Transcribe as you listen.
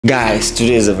Guys,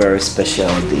 today is a very special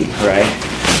day, right?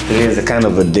 Today is the kind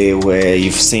of a day where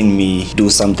you've seen me do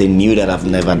something new that I've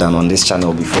never done on this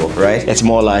channel before, right? It's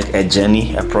more like a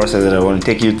journey, a process that I want to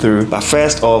take you through. But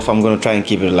first off, I'm going to try and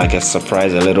keep it like a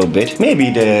surprise a little bit.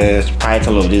 Maybe the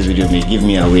title of this video may give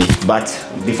me away. But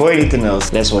before anything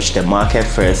else, let's watch the market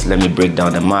first. Let me break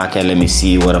down the market. Let me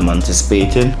see what I'm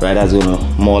anticipating, right? That's going to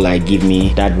more like give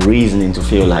me that reasoning to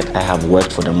feel like I have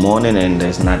worked for the morning and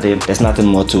there's nothing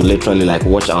more to literally like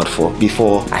watch out for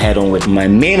before I head on with my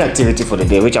main activity for the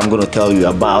day, which I'm going to tell you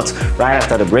about right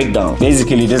after the breakdown.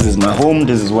 Basically, this is my home.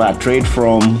 This is where I trade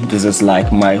from. This is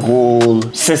like my whole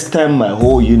system, my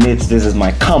whole unit. This is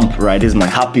my camp, right? This is my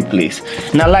happy place.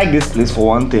 And I like this place for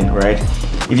one thing, right?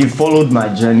 If you followed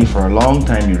my journey for a long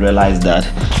time, you realize that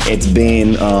it's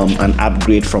been an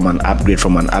upgrade from an upgrade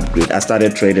from an upgrade. I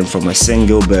started trading from a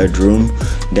single bedroom,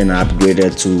 then I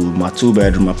upgraded to my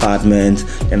 2-bedroom apartment,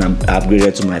 then I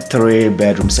upgraded to my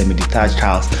 3-bedroom semi-detached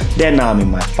house. Then now I'm in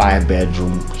my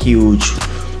 5-bedroom huge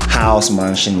house,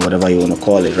 mansion, whatever you want to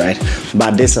call it, right?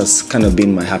 But this has kind of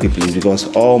been my happy place because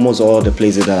almost all the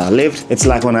places that I lived, it's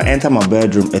like when I enter my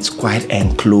bedroom, it's quite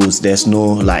enclosed. There's no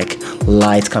like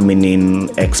light coming in,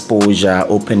 exposure,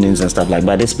 openings and stuff like that.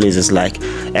 But this place is like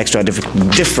extra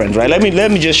different, right? Let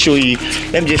me just show you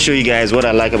guys what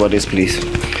I like about this place.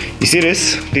 You see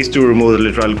this? These two remotes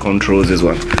literally controls this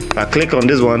one. If I click on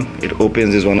this one, it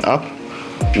opens this one up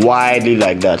widely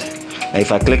like that. And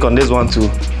if I click on this one too,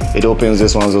 it opens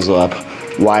this one also up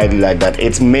widely like that.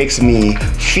 It makes me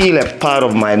feel a part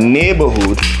of my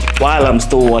neighborhood while I'm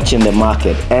still watching the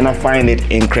market, and I find it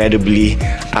incredibly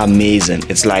amazing.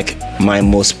 It's like my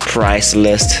most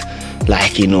priceless,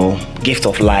 like, you know, gift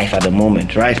of life at the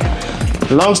moment, right?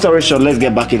 Long story short, let's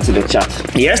get back into the chart.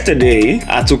 Yesterday,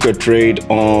 I took a trade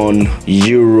on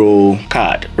Euro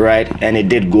card, right? And it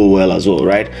did go well as well,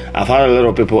 right? I've had a lot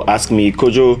of people ask me,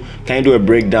 Kojo, can you do a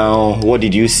breakdown? What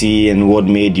did you see and what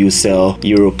made you sell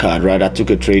Euro card, right? I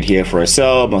took a trade here for a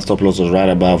sell. My stop loss was right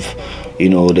above, you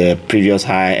know, the previous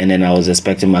high, and then I was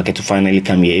expecting market to finally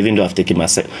come here, even though I've taken my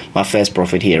first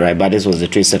profit here, right? But this was the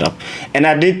trade setup, and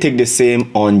I did take the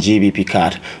same on GBP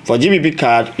card. For GBP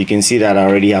card, you can see that I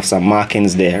already have some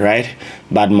markings there, right?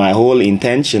 But my whole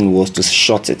intention was to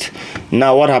short it.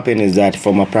 Now what happened is that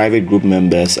for my private group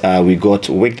members, we got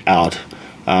wicked out,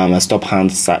 a stop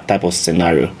hand type of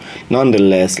scenario.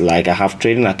 Nonetheless, like, I have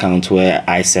trading accounts where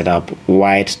I set up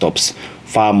wide stops,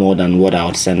 far more than what I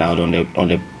would send out on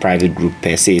the private group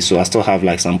per se. So I still have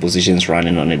like some positions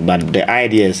running on it, but the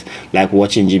idea is like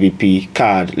watching GBP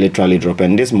card literally drop.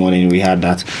 And this morning we had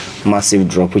that massive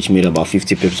drop which made about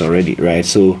 50 pips already, right?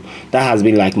 So that has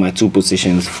been like my 2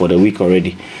 positions for the week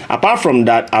already. Apart from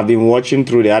that, I've been watching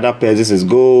through the other pairs. This is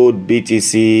gold,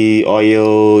 BTC,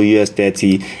 oil,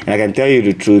 US30, and I can tell you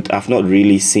the truth, I've not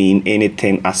really seen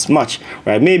anything as much,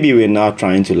 right? Maybe we're now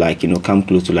trying to, like, you know, come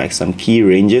close to like some key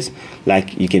ranges.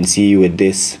 Like you can see with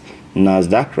this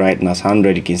Nasdaq, right? Nas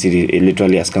 100, you can see it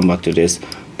literally has come back to this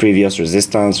previous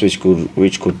resistance, which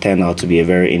could turn out to be a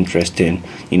very interesting,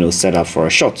 you know, setup for a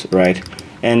short, right?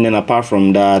 And then apart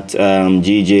from that,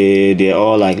 GJ, they're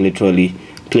all like literally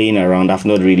playing around. I've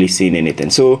not really seen anything.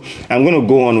 So I'm going to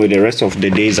go on with the rest of the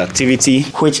day's activity,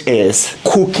 which is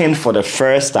cooking for the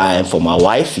first time for my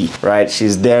wifey, right?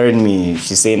 She's daring me.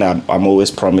 She's saying I'm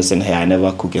always promising her I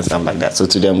never cook and stuff like that. So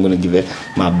today I'm going to give her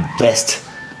my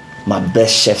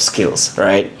best chef skills,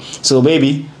 right? So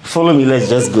baby, follow me. Let's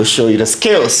just go show you the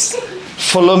skills.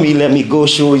 Follow me. Let me go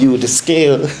show you the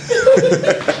skill.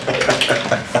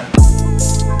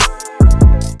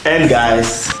 And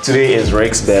guys, today is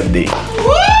Rick's birthday.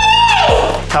 Woo!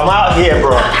 Come out here,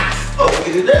 bro.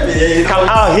 Come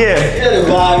out here.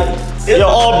 You're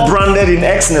all branded in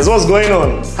Xness. What's going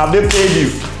on? Have they paid you?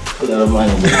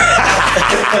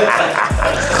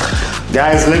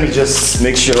 Guys, let me just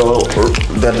make sure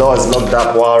the door is locked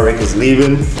up while Rick is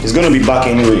leaving. He's gonna be back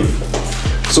anyway.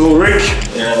 So Rick.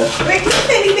 Yeah. Rick, you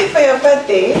say anything for your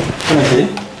birthday? Can I say?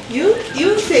 You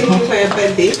say anything for your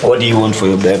birthday? What do you want for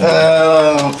your birthday?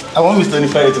 I want Mr.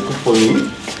 Nifai to cook for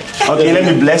me. Okay, let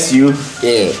me bless you.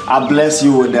 Yeah. I bless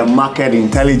you with the market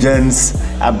intelligence.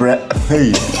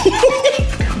 Hey.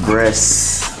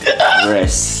 Breast.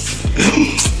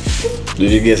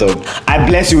 Did you get some? I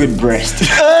bless you with breast.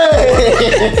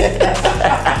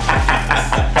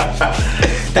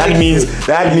 That means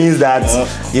that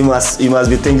you must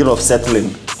be thinking of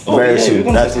settling. Very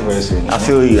soon. That's it very soon. I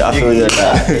feel you. My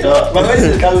friend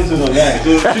is coming soon, guys.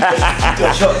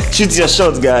 Shoot your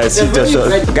shots, guys. Shoot your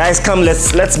shots. Guys, come.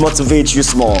 Let's motivate you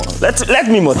small. Let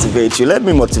me motivate you. Let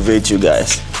me motivate you,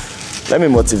 guys. Let me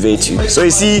motivate you. So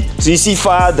you see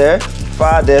far there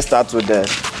starts with the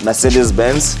Mercedes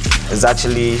Benz. It's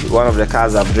actually one of the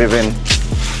cars I've driven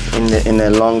in the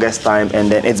longest time,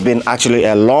 and then it's been actually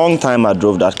a long time I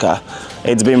drove that car.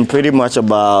 It's been pretty much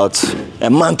about a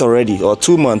month already, or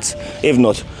 2 months, if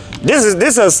not.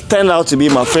 This has turned out to be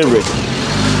my favorite.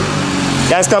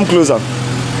 Guys, come closer.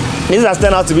 This has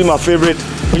turned out to be my favorite,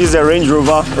 which is a Range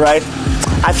Rover, right?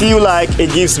 I feel like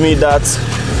it gives me that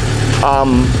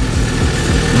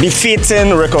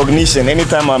befitting recognition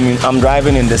anytime I'm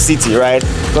driving in the city, right?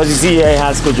 Because you see here it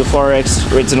has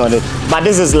Kojoforex written on it. But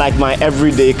this is like my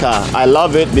everyday car. I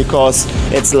love it because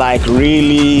it's like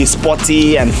really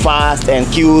sporty and fast and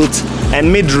cute and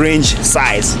mid-range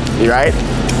size, right?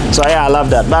 So yeah, I love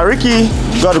that. But Ricky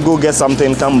got to go get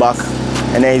something, come back,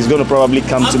 and then he's gonna probably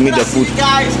come to meet the food.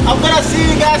 I'm gonna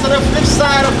see you guys on the flip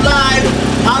side of life.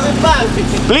 I'll be back.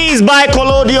 Please buy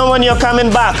collodion when you're coming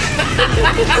back.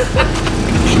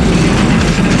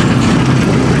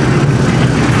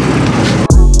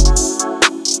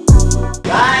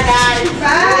 Bye guys.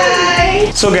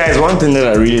 Bye. So guys, one thing that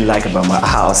I really like about my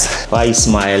house, why are you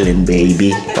smiling,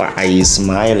 baby? Why are you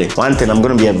smiling? One thing, I'm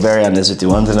gonna be very honest with you,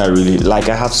 one thing I really like,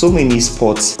 I have so many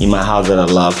spots in my house that I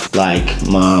love. Like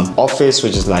my office,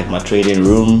 which is like my trading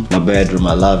room, my bedroom,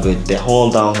 I love it. The hall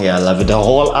down here, I love it. The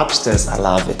hall upstairs, I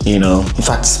love it. You know, in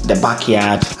fact, the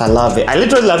backyard, I love it. I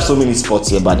literally love so many spots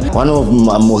here, but one of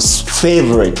my most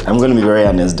favorite, I'm gonna be very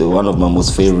honest though, one of my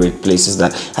most favorite places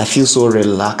that I feel so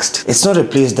relaxed. It's not a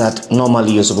place that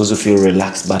normally you're supposed to feel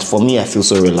relaxed, but for me, I feel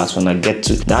so relaxed when I get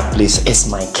to that place. It's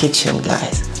my kitchen,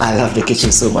 guys. I love the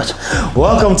kitchen so much.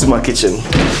 Welcome to my kitchen.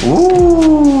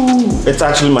 Ooh, it's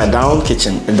actually my down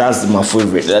kitchen. That's my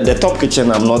favorite. The top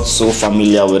kitchen, I'm not so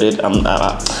familiar with it. I'm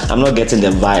not getting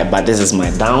the vibe, but this is my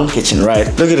down kitchen, right?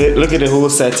 Look at it. Look at the whole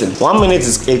setting. 1 minute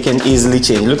it can easily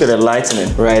change. Look at the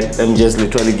lighting, right? Let me just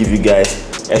literally give you guys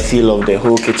a feel of the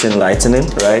whole kitchen lighting,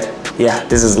 right? Yeah,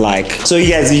 this is like, so you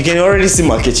guys, you can already see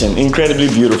my kitchen. Incredibly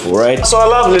beautiful, right? So I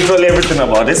love literally everything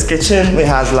about this kitchen. It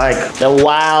has like the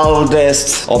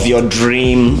wildest of your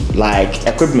dream like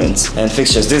equipment and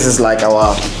fixtures. This is like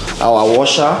our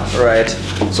washer, right?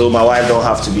 So my wife don't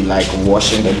have to be like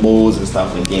washing the bowls and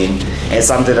stuff again. It's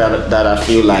something that I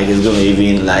feel like is gonna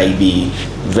even like be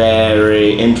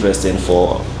very interesting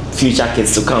for future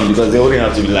kids to come, because they only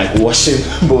have to be like washing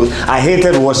bowls. I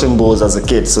hated washing bowls as a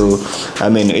kid, so I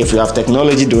mean, if you have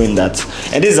technology doing that.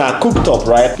 And this is our cooktop,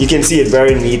 right? You can see it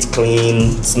very neat,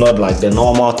 clean. It's not like the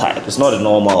normal type. It's not the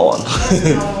normal one.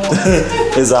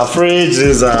 It's our fridge,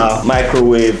 there's our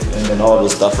microwave, and then all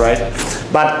those stuff, right?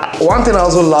 But one thing I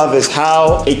also love is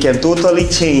how it can totally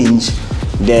change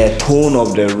the tone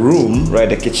of the room, right,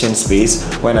 the kitchen space,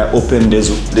 when I open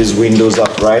these windows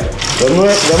up, right? The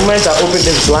moment I open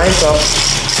these blinds up,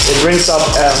 it brings up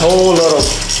a whole lot of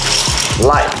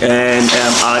light, and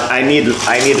I need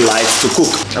lights to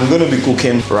cook. I'm gonna be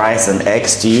cooking rice and egg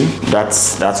stew.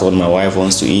 That's what my wife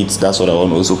wants to eat. That's what I want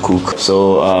to also cook.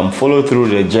 So follow through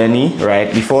the journey,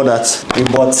 right? Before that, we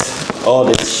bought all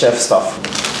this chef stuff.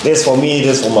 This for me,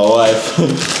 this for my wife.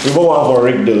 We bought one for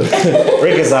Rick though.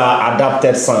 Rick is our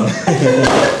adopted son.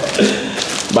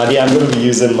 But yeah, I'm gonna be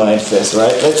using mine first,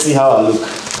 right? Let's see how I look.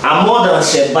 I'm more than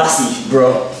Chef Bassi,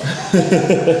 bro.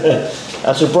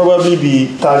 I should probably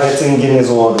be targeting Guinness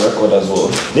World Record as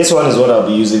well. This one is what I'll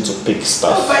be using to pick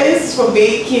stuff. Oh, but this is for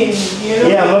baking, you know?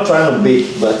 Yeah, I'm not trying to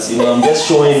bake, but you know, I'm just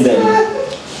showing them.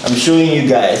 I'm showing you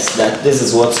guys that this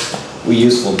is what we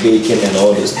use for baking and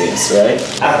all those things, right?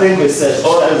 I think we said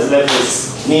all that is left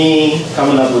is me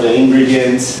coming up with the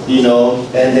ingredients, you know,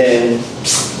 and then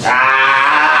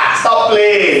stop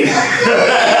playing.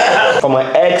 For my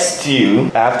egg stew,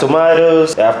 I have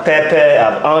tomatoes, I have pepper, I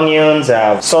have onions, I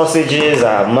have sausages,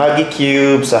 I have Maggi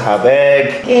cubes, I have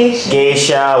egg,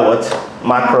 geisha,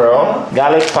 mackerel,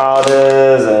 garlic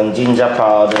powders and ginger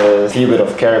powders, a few bit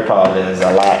of curry powders.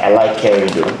 I like curry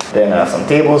though. Then I have some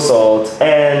table salt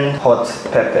and hot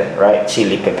pepper, right?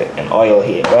 Chili pepper and oil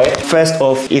here, right? First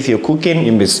off, if you're cooking,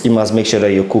 you must make sure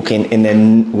that you're cooking in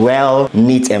a well,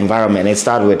 neat environment. It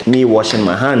starts with me washing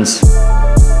my hands.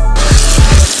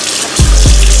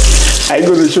 Are you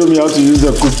going to show me how to use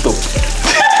the cooktop?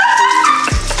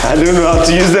 I don't know how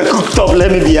to use the cooktop,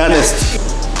 let me be honest.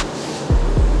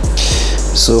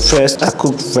 So first, I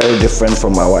cook very different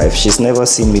from my wife. She's never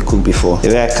seen me cook before. The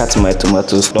way I cut my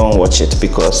tomatoes, don't watch it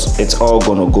because it's all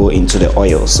gonna go into the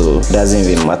oil, so it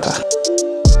doesn't even matter.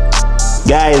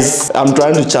 Guys, I'm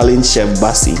trying to challenge Chef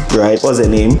Bassi, right? What's her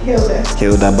name?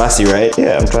 Hilda Bassi, right?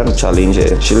 Yeah, I'm trying to challenge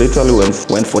her. She literally went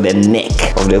for the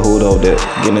neck of the holder of the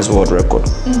Guinness World Record.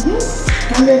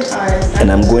 100 times.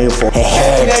 And I'm going for her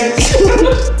head.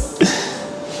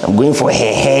 I'm going for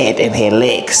her head and her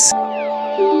legs. I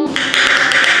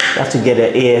have to get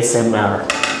an ASMR.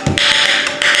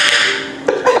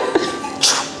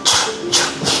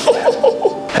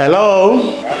 Hello?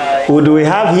 Hi. Who do we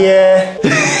have here?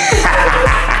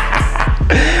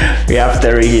 We have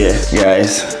Terry here,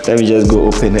 guys. Let me just go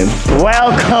open him.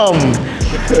 Welcome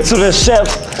to the Chef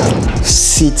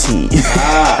City.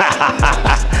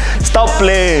 Stop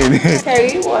playing.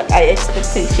 Terry, what are your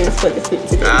expectations for the food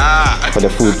today? For the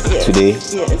food today?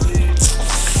 Yes.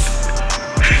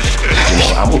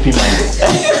 I'm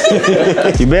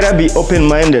open-minded. You better be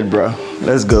open-minded, bro.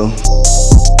 Let's go.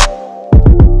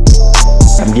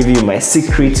 I'm giving you my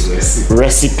secret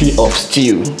recipe of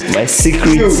stew. My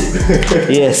secret.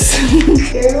 Yes.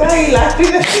 Terry, why are you laughing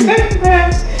at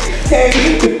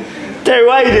Terry? Terry,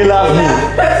 why are you laughing?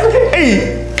 Hey!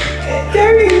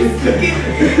 Terry is looking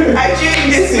at you in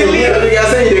disbelief. You're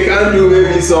saying they can't do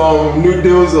maybe some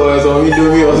noodles or some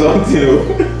indomie or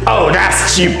something. Oh,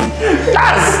 that's cheap.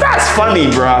 That's funny,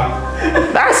 bro.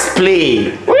 That's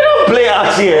play. We don't play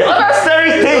out here. Oh, that's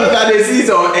Terry thing. Can they see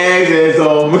some eggs and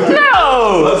some? No!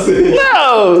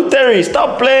 No! Terry,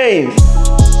 stop playing.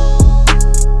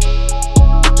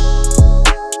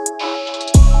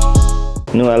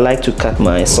 You know, I like to cut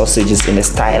my sausages in a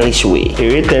stylish way.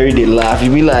 Hey, Terry, they laugh.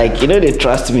 You be like, you know, they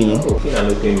trust me. Keeping an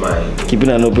open mind. Keeping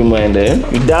an open mind, eh?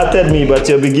 You doubted me, but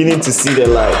you're beginning to see the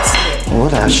light.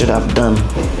 What I should have done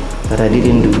that I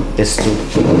didn't do is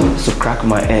to crack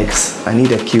my eggs. I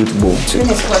need a cute bowl. You should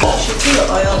put your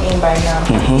oil in by now.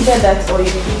 Either that or you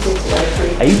heat it like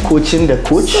free. Are you coaching the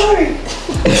coach? Sorry.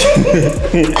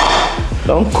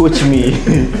 Don't coach me.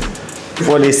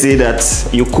 Before they say that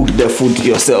you cook the food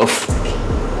yourself.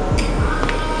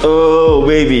 Oh,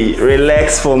 baby,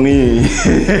 relax for me.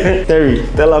 Terry,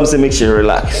 tell him to make sure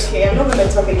relax. Okay, I'm not going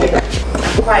to talk again.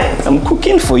 Quiet. I'm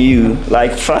cooking for you.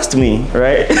 Like, trust me,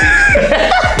 right?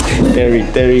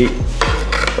 Terry,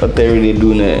 what Terry they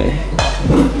do now?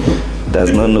 Does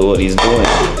not know what he's doing.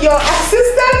 Your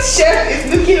assistant chef is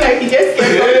looking like he just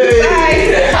came from the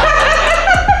side.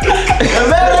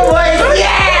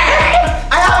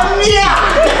 Yeah! I am here!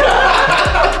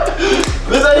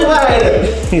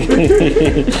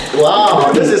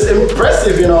 Wow, this is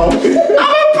impressive, you know. I'm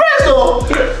impressed, though.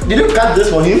 Did you cut this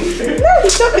for him? No,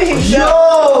 he's chopping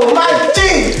himself. Yo, my G!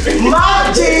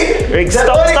 Rick,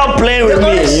 stop playing with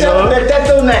me, you know?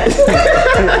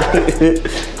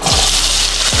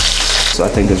 So I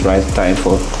think it's right time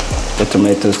for the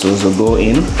tomatoes to also go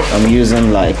in. I'm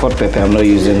using like hot pepper. I'm not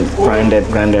using grinded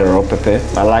raw pepper.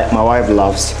 My wife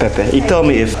loves pepper. You tell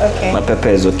me if my pepper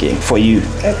is okay for you.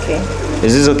 Okay.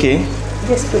 Is this okay?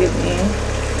 Just put it in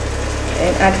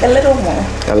and add a little more.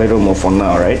 A little more for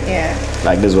now, right? Yeah.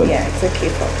 Like this one? Yeah, it's okay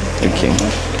for me. Okay.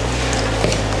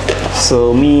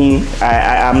 So me,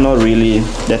 I'm not really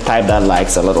the type that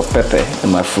likes a lot of pepper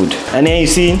in my food. And then you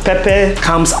see, pepper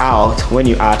comes out when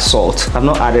you add salt. I've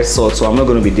not added salt, so I'm not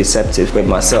going to be deceptive with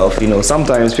myself. You know,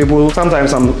 sometimes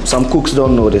some cooks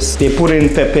don't know this. They put in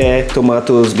pepper,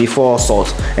 tomatoes before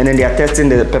salt. And then they are testing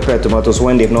the pepper, tomatoes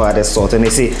when they've not added salt. And they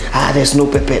say, there's no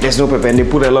pepper. And they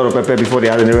put a lot of pepper before they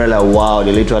add it. And they're like, wow,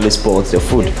 they literally spoiled the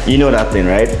food. You know that thing,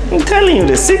 right? I'm telling you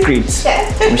the secret.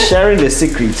 I'm sharing the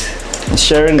secret.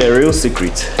 Sharing the real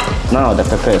secret. Now the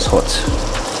pepper is hot.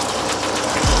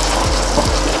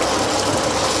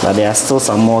 But there are still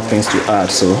some more things to add,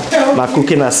 so my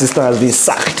cooking assistant has been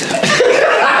sacked.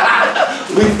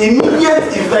 With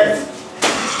immediate effect.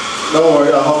 Don't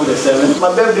worry, I'll help with the 7.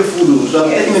 My birthday food, so I'm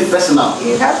taking it personal.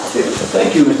 You have to.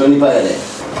 Thank you, Mr. Onipayade.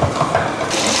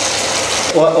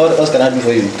 What else can I do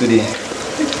for you today?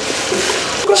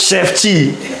 Chef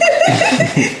Chi.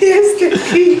 Yes, the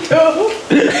keto.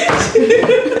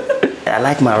 I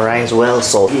like my rice well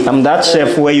salted. I'm that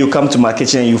chef where you come to my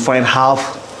kitchen and you find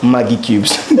half Maggi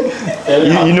cubes.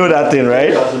 you know that thing, right?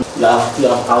 You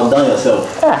have outdone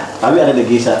yourself. Have you added the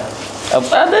geisha?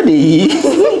 I've added the...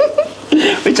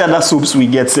 Which other soups we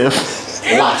get, chef?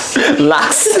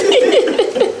 Lax.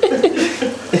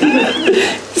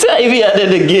 So if you added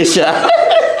the geisha. I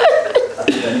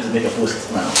need to make a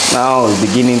post now. Now it's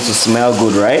beginning to smell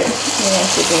good, right?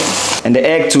 Yes, it is. And the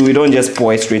egg too, we don't just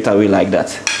pour it straight away like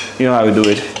that. You know how we do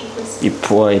it? You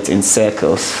pour it in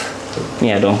circles.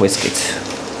 Me, I don't whisk it.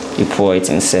 You pour it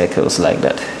in circles like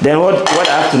that. Then what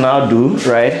I have to now do,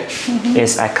 right,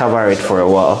 is I cover it for a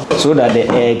while so that the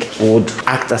egg would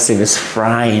act as if it's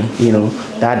frying, you know.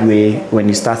 That way, when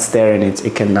you start stirring it,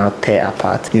 it can now tear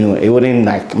apart. You know, it wouldn't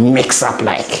like mix up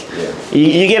like.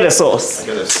 You get the sauce. I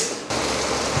get it.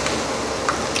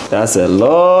 That's a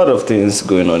lot of things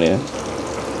going on here.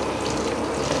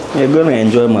 You're gonna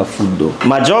enjoy my food though.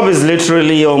 My job is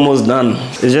literally almost done.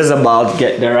 It's just about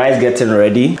the rice getting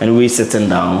ready and we sitting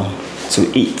down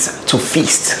to eat, to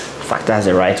feast. In fact, that's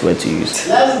the right word to use.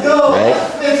 Let's go. Right?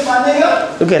 Fix my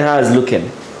nigga. Look at how it's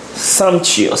looking.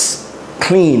 Sumptuous.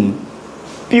 clean,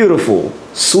 beautiful,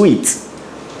 sweet,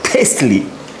 tastily.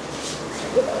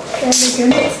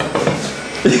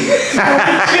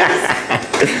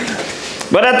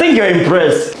 But I think you're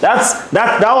impressed.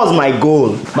 That was my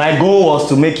goal. My goal was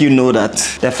to make you know that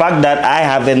the fact that I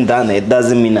haven't done it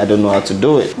doesn't mean I don't know how to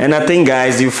do it. And I think,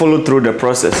 guys, you followed through the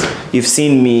process. You've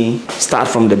seen me start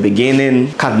from the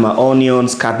beginning, cut my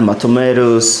onions, cut my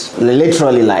tomatoes,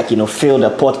 literally like, you know, fill the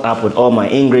pot up with all my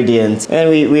ingredients. And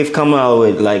we've come out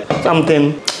with like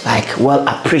something like well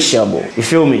appreciable. You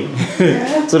feel me?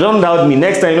 Yeah. So don't doubt me.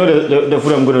 Next time, you know the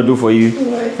food I'm gonna do for you.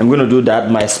 Right. I'm gonna do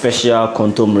that my special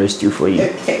contomere stew for you.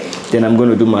 Okay. Then I'm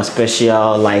gonna do my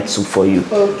special light soup for you.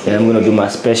 Okay. Then I'm gonna do my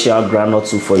special groundnut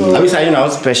soup for you. Are we saying now?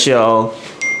 Special.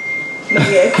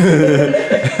 Yes.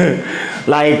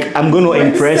 Like I'm gonna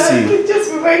impress you.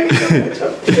 Just remind me of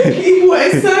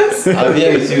I'll be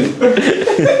here with you.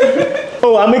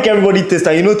 Oh, I make everybody taste,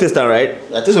 and you know taste, right?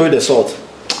 I taste away the salt.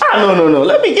 Ah, no.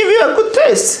 Let me give you a good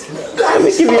taste. Let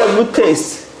me give you a good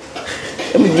taste.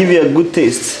 Let me give you a good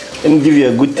taste. Let me give you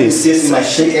a good taste.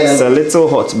 It's a little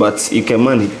hot, but you can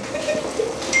manage.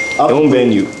 It won't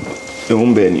burn you. It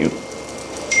won't burn you.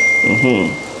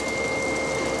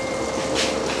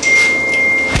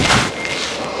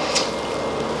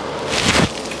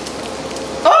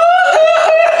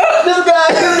 This guy.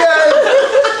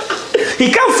 He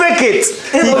can't fake it.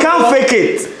 He can't fake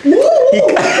it.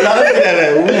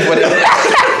 What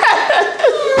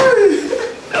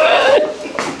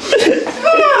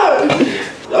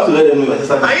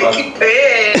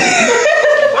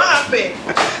happened?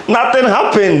 Nothing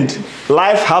happened.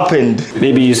 Life happened.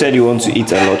 Baby, you said you want to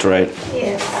eat a lot, right?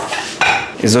 Yes.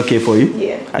 It's okay for you?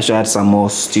 Yeah. I should add some more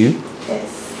stew? Yes.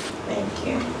 Thank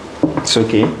you. It's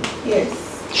okay? Yes.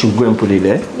 Should we go and put it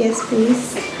there? Yes,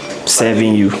 please.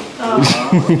 Serving you.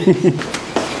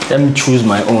 Let me choose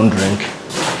my own drink.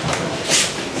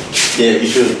 Yeah, you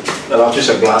should. I'll choose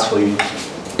a glass for you.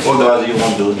 What glass do you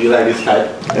want to do? Do you like this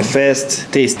type? The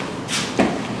first taste.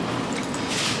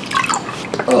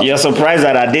 Oh. You're surprised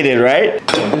that I did it, right?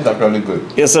 Oh, this is actually good.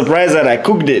 You're surprised that I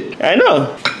cooked it. I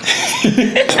know.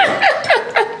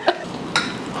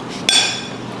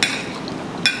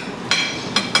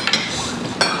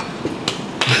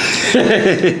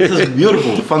 This is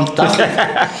beautiful, fantastic.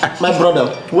 My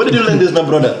brother, where did you learn this, my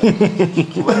brother?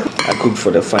 I cooked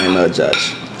for the final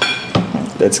judge.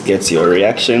 Let's get your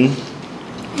reaction.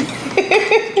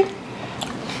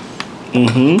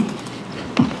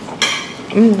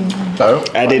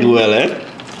 I did well, eh?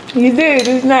 You did.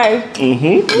 It's nice.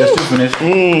 Just to finish.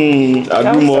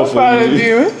 I'll do more for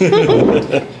you.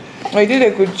 I did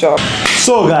a good job.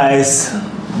 So, guys,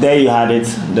 there you had it.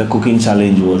 The cooking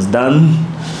challenge was done.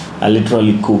 I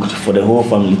literally cooked for the whole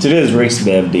family. Today is Rick's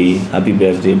birthday. Happy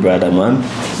birthday, brother, man.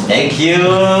 Thank you.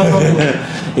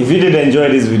 If you did enjoy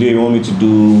this video, you want me to do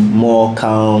more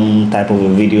calm type of a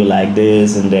video like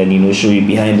this, and then, you know, show you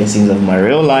behind the scenes of my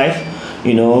real life,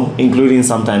 you know, including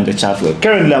sometimes the chat work.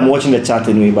 Currently, I'm watching the chat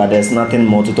anyway, but there's nothing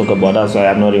more to talk about. That's why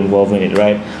I'm not involved in it,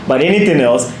 right? But anything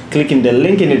else, click in the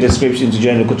link in the description to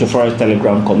join the Kojoforex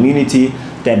Telegram community,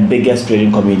 the biggest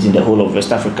trading community in the whole of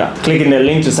West Africa. Click in the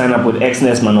link to sign up with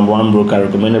XNES, my #1 broker,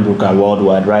 recommended broker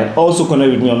worldwide, right? Also connect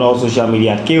with me on all social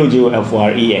media at KOJO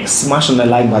FOREX. Smash on the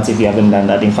like button if you haven't done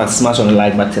that. In fact, smash on the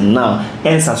like button now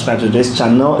and subscribe to this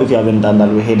channel if you haven't done that.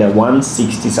 We hit the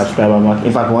 160 subscriber mark.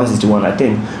 In fact, 161, I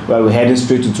think, where we're heading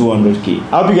straight to 200K.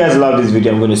 I hope you guys love this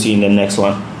video. I'm going to see you in the next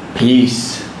one.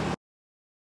 Peace.